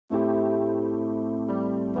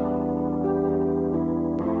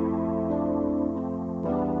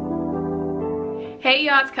Hey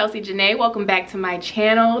y'all, it's Janay. Welcome back to my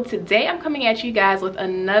channel. Today I'm coming at you guys with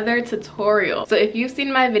another tutorial. So if you've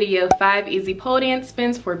seen my video, 5 easy pole dance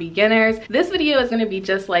spins for beginners, this video is going to be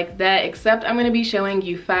just like that, except I'm going to be showing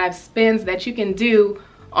you 5 spins that you can do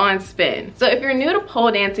on spin. So if you're new to pole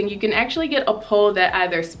dancing, you can actually get a pole that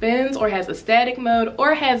either spins or has a static mode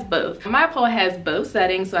or has both. My pole has both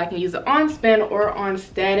settings, so I can use it on spin or on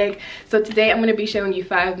static. So today I'm going to be showing you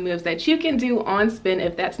 5 moves that you can do on spin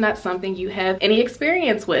if that's not something you have any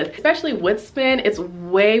experience with. Especially with spin, it's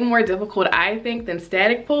way more difficult, I think, than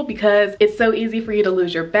static pole because it's so easy for you to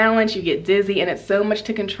lose your balance, you get dizzy, and it's so much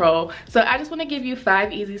to control. So I just want to give you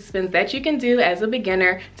 5 easy spins that you can do as a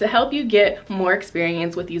beginner to help you get more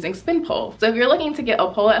experience with using spin pole. So if you're looking to get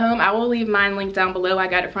a pole at home, I will leave mine linked down below. I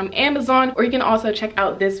got it from Amazon, or you can also check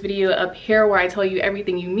out this video up here where I tell you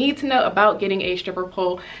everything you need to know about getting a stripper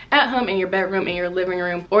pole at home in your bedroom, in your living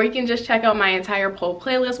room, or you can just check out my entire pole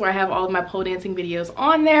playlist where I have all of my pole dancing videos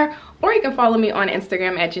on there, or you can follow me on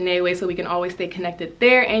Instagram at Janay so we can always stay connected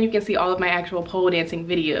there, and you can see all of my actual pole dancing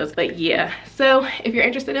videos. But yeah, so if you're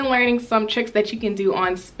interested in learning some tricks that you can do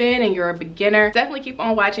on spin and you're a beginner, definitely keep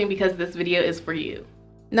on watching because this video is for you.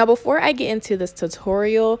 Now before I get into this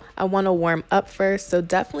tutorial, I want to warm up first, so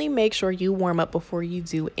definitely make sure you warm up before you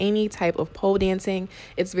do any type of pole dancing.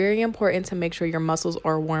 It's very important to make sure your muscles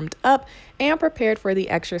are warmed up and prepared for the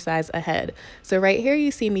exercise ahead. So right here you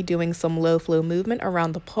see me doing some low flow movement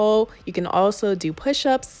around the pole. You can also do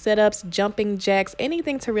push-ups, sit-ups, jumping jacks,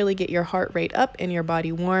 anything to really get your heart rate up and your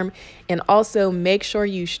body warm. And also make sure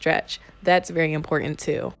you stretch. That's very important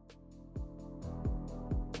too.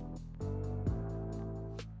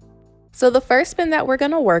 So the first spin that we're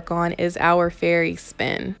going to work on is our fairy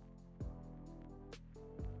spin.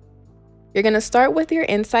 You're going to start with your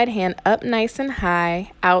inside hand up nice and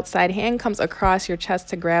high. Outside hand comes across your chest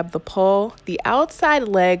to grab the pole. The outside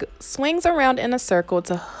leg swings around in a circle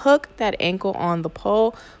to hook that ankle on the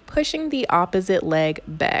pole, pushing the opposite leg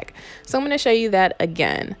back. So I'm going to show you that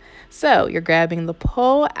again. So you're grabbing the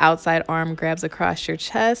pole, outside arm grabs across your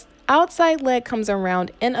chest. Outside leg comes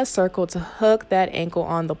around in a circle to hook that ankle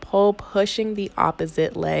on the pole, pushing the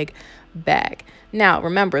opposite leg back. Now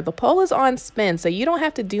remember, the pole is on spin, so you don't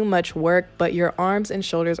have to do much work, but your arms and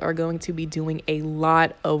shoulders are going to be doing a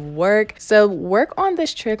lot of work. So work on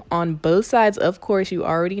this trick on both sides. Of course, you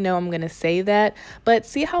already know I'm going to say that, but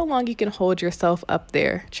see how long you can hold yourself up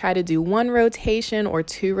there. Try to do 1 rotation or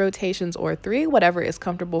 2 rotations or 3, whatever is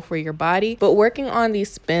comfortable for your body. But working on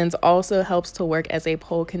these spins also helps to work as a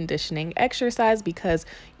pole conditioning exercise because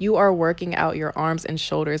you are working out your arms and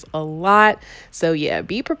shoulders a lot. So yeah,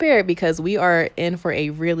 be prepared because we are in for a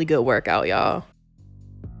really good workout, y'all.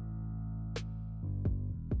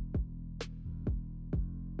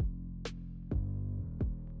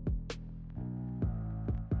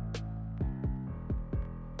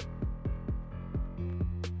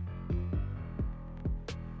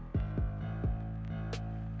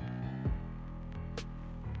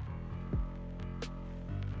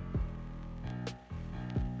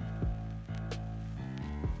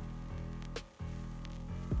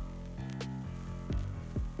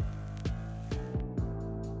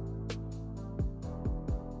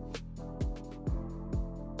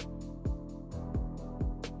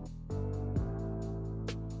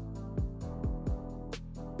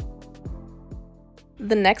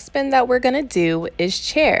 The next spin that we're going to do is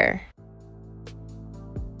chair.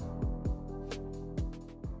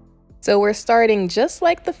 So we're starting just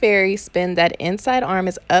like the fairy spin. That inside arm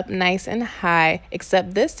is up nice and high,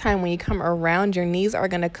 except this time when you come around, your knees are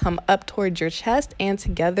going to come up towards your chest and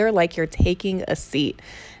together like you're taking a seat.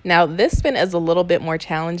 Now this spin is a little bit more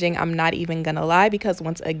challenging, I'm not even gonna lie, because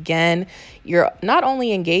once again, you're not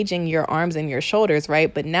only engaging your arms and your shoulders,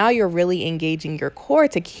 right, but now you're really engaging your core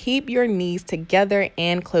to keep your knees together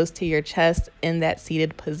and close to your chest in that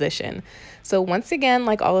seated position. So once again,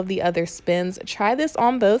 like all of the other spins, try this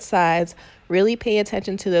on both sides. Really pay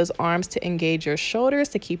attention to those arms to engage your shoulders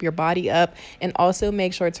to keep your body up, and also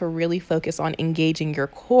make sure to really focus on engaging your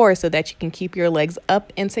core so that you can keep your legs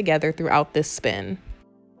up and together throughout this spin.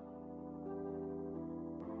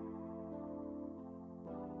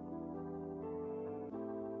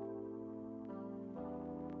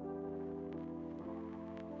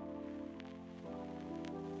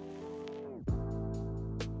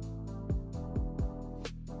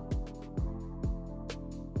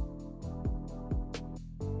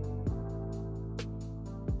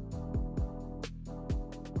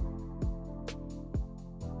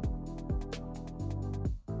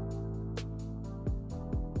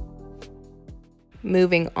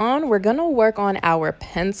 Moving on, we're gonna work on our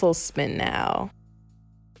pencil spin now.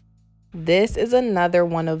 This is another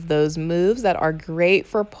one of those moves that are great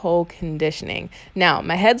for pole conditioning. Now,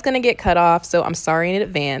 my head's gonna get cut off, so I'm sorry in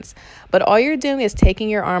advance, but all you're doing is taking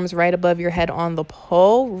your arms right above your head on the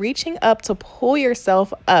pole, reaching up to pull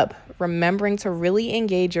yourself up, remembering to really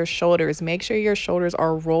engage your shoulders. Make sure your shoulders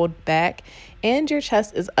are rolled back and your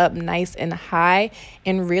chest is up nice and high,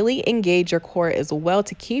 and really engage your core as well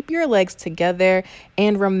to keep your legs together.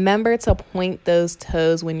 And remember to point those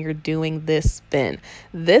toes when you're doing this spin.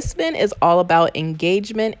 This spin is all about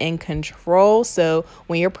engagement and control. So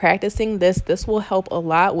when you're practicing this will help a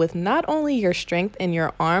lot with not only your strength in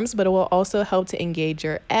your arms, but it will also help to engage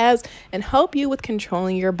your abs and help you with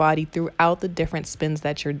controlling your body throughout the different spins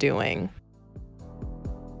that you're doing.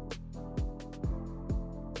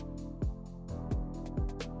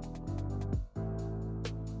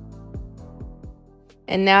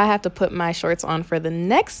 And now I have to put my shorts on for the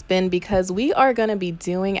next spin because we are going to be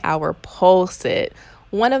doing our pole sit.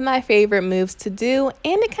 One of my favorite moves to do,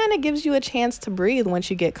 and it kind of gives you a chance to breathe once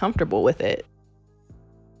you get comfortable with it.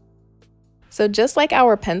 So just like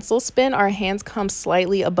our pencil spin, our hands come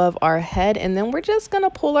slightly above our head, and then we're just gonna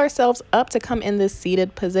pull ourselves up to come in this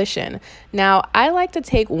seated position. Now, I like to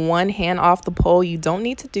take one hand off the pole. You don't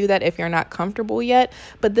need to do that if you're not comfortable yet,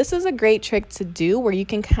 but this is a great trick to do where you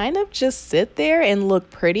can kind of just sit there and look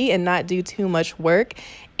pretty and not do too much work.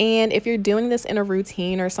 And if you're doing this in a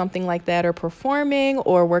routine or something like that, or performing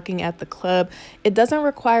or working at the club, it doesn't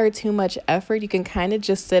require too much effort. You can kind of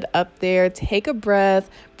just sit up there, take a breath,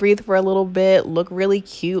 breathe for a little bit, look really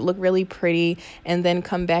cute, look really pretty, and then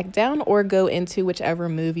come back down or go into whichever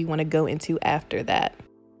move you want to go into after that.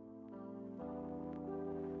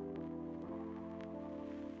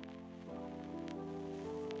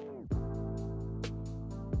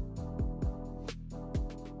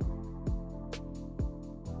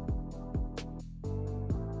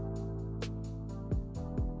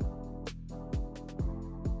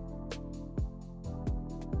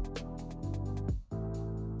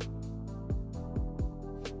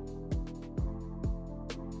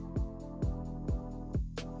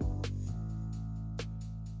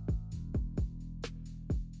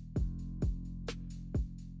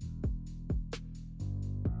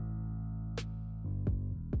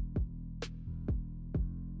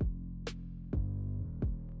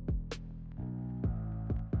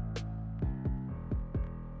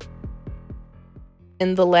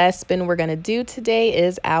 And the last spin we're going to do today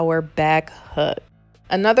is our back hook.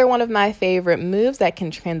 Another one of my favorite moves that can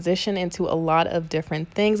transition into a lot of different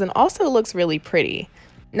things and also looks really pretty.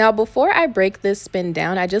 Now, before I break this spin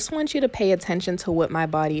down, I just want you to pay attention to what my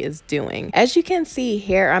body is doing. As you can see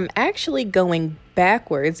here, I'm actually going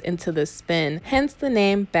backwards into the spin, hence the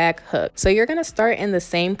name back hook. So you're going to start in the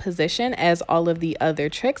same position as all of the other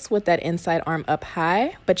tricks with that inside arm up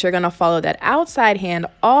high, but you're going to follow that outside hand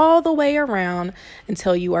all the way around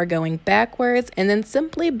until you are going backwards, and then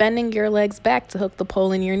simply bending your legs back to hook the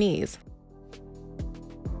pole in your knees.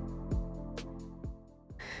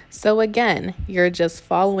 So again, you're just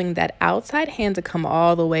following that outside hand to come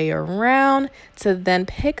all the way around to then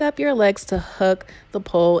pick up your legs to hook the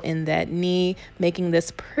pole in that knee, making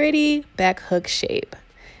this pretty back hook shape.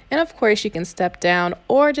 And of course, you can step down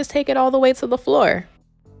or just take it all the way to the floor.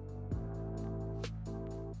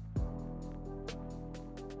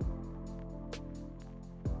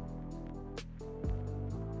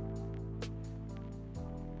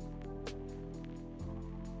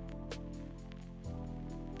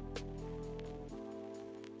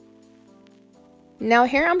 Now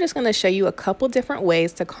here I'm just going to show you a couple different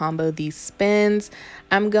ways to combo these spins.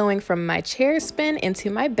 I'm going from my chair spin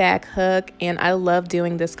into my back hook, and I love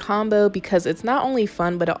doing this combo because it's not only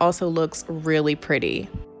fun, but it also looks really pretty.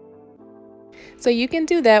 So you can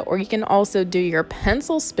do that, or you can also do your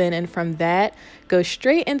pencil spin, and from that go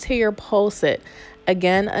straight into your pole sit.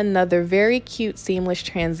 Again, another very cute seamless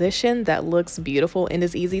transition that looks beautiful and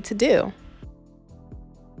is easy to do.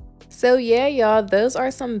 So yeah, y'all, those are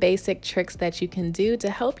some basic tricks that you can do to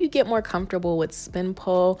help you get more comfortable with spin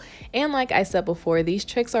pole. And like I said before, these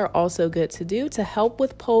tricks are also good to do to help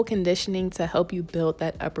with pole conditioning, to help you build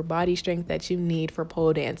that upper body strength that you need for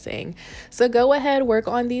pole dancing. So go ahead, work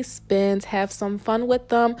on these spins, have some fun with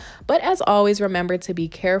them. But as always, remember to be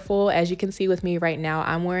careful. As you can see with me right now,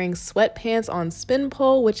 I'm wearing sweatpants on spin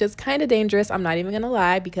pole, which is kind of dangerous. I'm not even gonna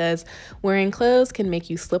lie, because wearing clothes can make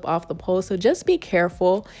you slip off the pole. So just be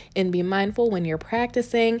careful. and be mindful when you're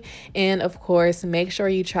practicing. And of course, make sure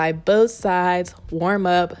you try both sides, warm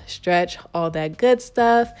up, stretch, all that good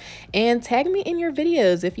stuff, and tag me in your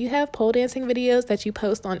videos. If you have pole dancing videos that you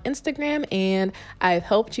post on Instagram and I've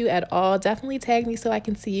helped you at all, definitely tag me so I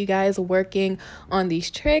can see you guys working on these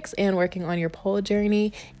tricks and working on your pole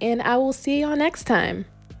journey. And I will see y'all next time.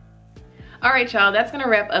 Alright y'all, that's gonna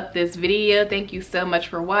wrap up this video. Thank you so much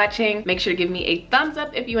for watching. Make sure to give me a thumbs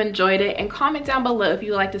up if you enjoyed it, and comment down below if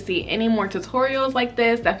you would like to see any more tutorials like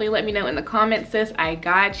this. Definitely let me know in the comments, sis. I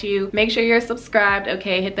got you. Make sure you're subscribed,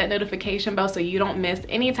 okay? Hit that notification bell so you don't miss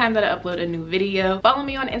any time that I upload a new video. Follow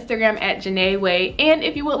me on Instagram at Janay. And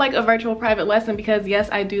if you would like a virtual private lesson, because yes,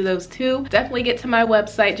 I do those too, definitely get to my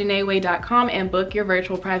website, janayway.com, and book your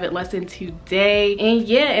virtual private lesson today. And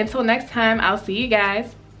yeah, until next time, I'll see you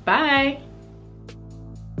guys. Bye.